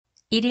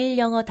일일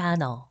영어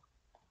단어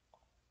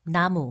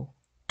나무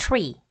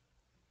tree,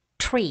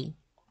 tree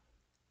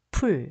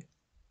풀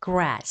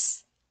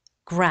grass,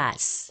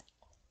 grass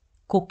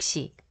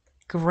곡식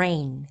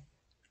grain,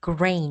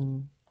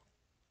 grain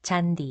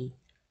잔디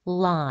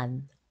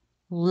lawn,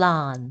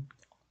 lawn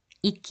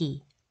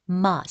이끼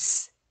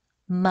moss,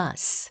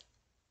 moss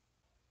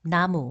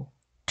나무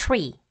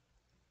tree,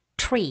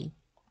 tree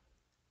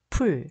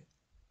풀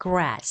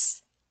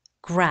grass,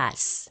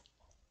 grass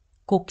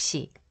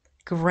곡식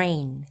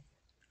grain,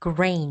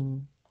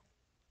 grain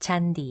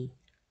잔디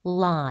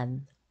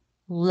lawn,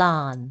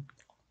 lawn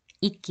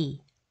이끼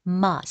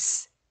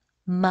moss,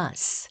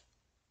 moss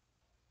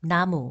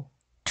나무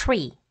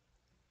tree,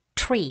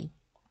 tree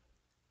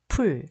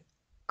풀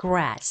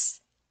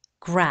grass,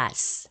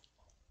 grass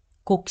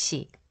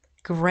곡식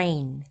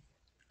grain,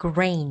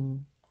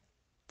 grain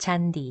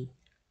잔디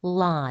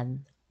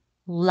lawn,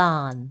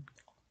 lawn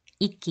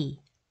이끼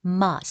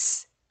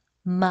moss,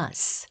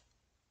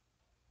 moss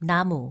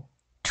나무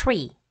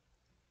tree,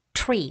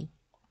 tree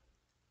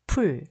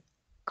풀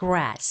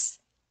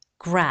grass,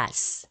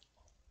 grass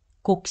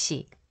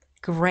곡식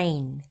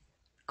grain,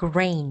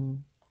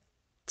 grain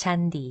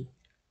잔디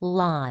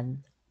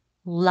lawn,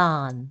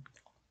 lawn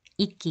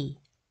이끼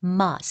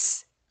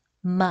moss,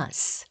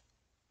 moss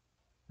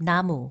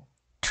나무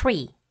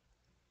tree,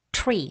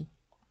 tree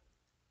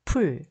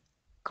풀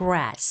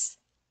grass,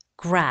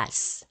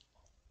 grass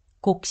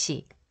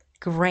곡식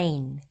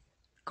grain,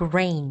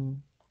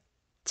 grain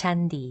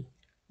잔디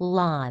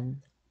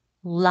lawn,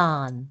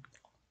 lawn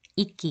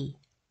이끼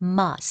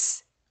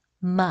moss,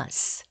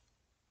 moss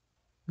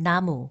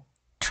나무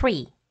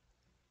tree,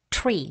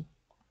 tree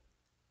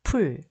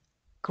풀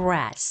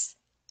grass,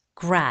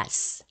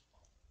 grass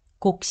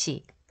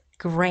곡식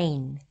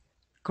grain,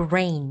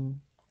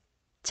 grain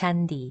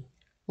잔디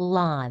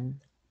lawn,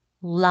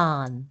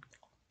 lawn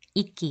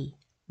이끼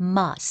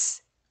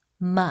moss,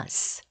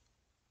 moss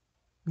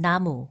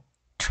나무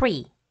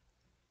tree,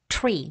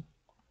 tree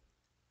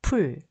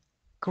풀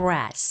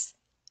grass,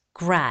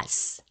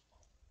 grass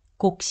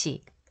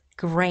곡식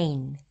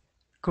grain,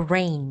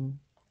 grain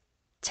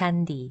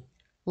잔디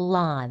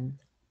lawn,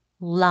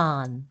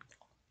 lawn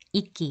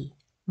이끼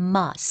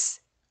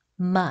moss,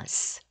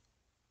 moss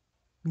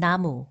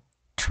나무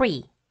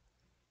tree,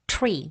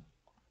 tree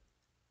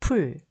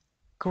풀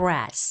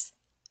grass,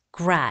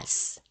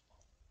 grass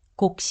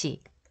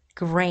곡식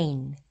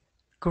grain,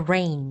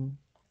 grain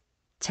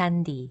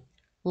잔디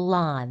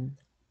lawn,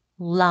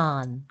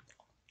 lawn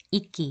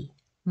이끼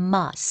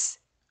moss,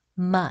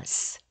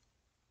 moss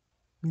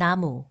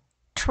나무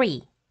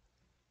tree,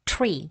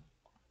 tree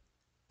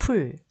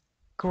풀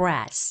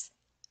grass,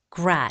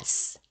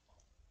 grass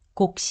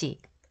곡식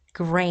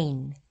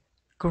grain,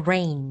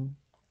 grain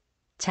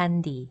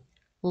잔디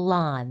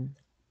lawn,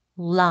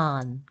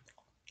 lawn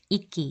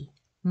이끼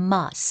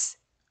moss,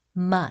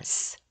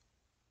 moss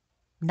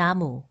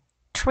나무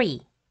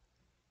tree,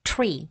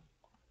 tree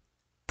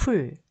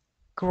풀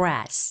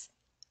grass,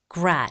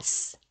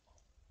 grass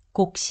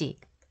곡식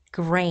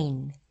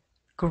grain,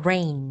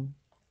 grain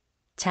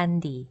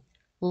잔디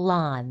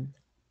lawn,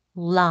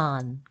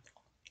 lawn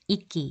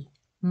이끼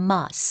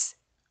moss,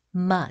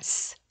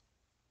 moss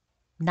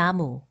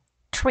나무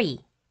tree,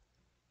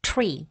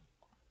 tree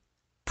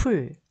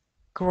풀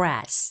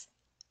grass,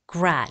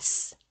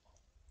 grass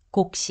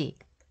곡식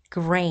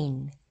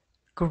grain,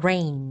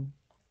 grain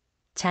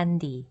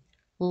잔디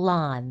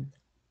lawn,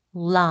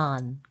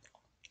 lawn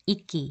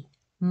이끼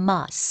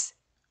moss,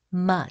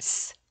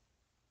 moss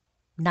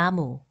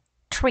나무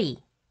tree,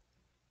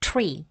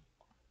 tree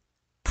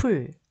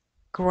풀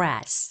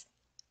grass,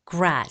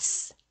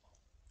 grass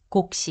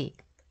곡식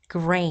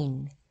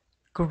grain,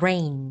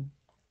 grain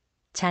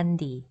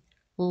잔디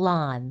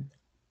lawn,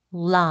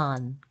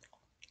 lawn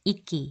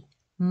이끼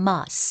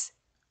moss,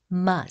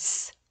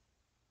 moss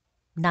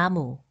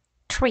나무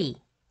tree,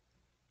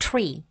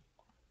 tree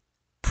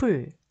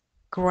풀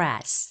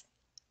grass,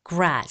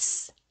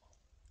 grass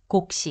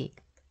곡식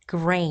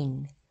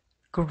grain,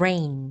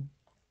 grain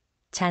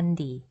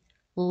잔디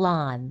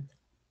lawn,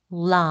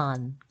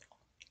 lawn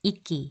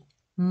이끼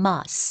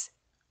moss,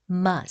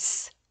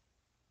 moss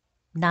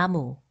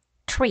나무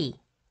tree,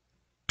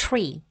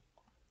 tree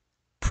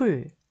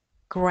풀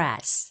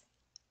grass,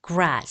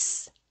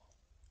 grass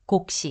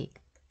곡식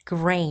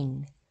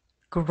grain,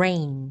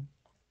 grain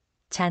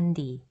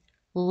잔디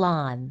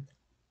lawn,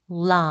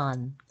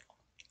 lawn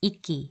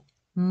이끼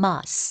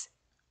moss,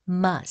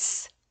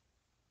 moss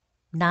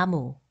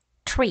나무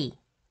tree,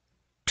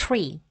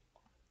 tree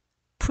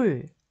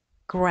풀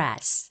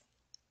grass,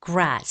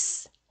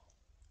 grass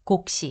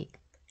곡식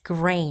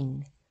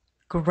grain,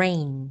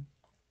 grain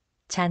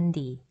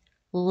잔디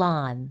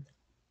lawn,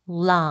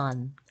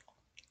 lawn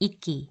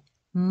이끼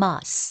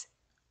moss,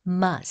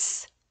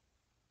 moss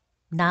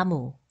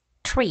나무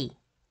tree,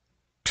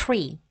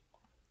 tree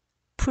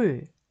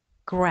풀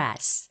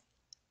grass,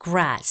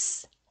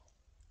 grass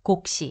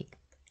곡식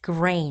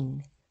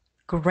grain,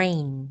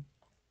 grain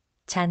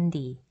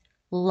잔디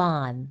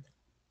lawn,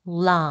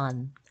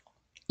 lawn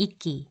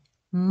이끼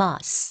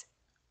moss,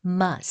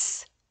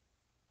 moss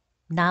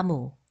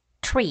나무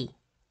tree,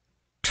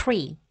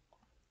 tree,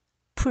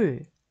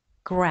 풀,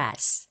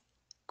 grass,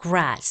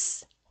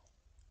 grass,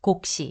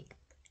 곡식,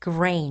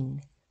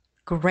 grain,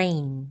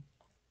 grain,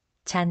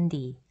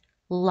 잔디,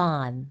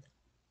 lawn,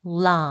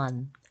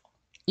 lawn,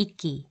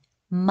 이끼,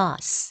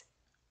 moss,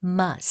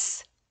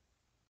 moss,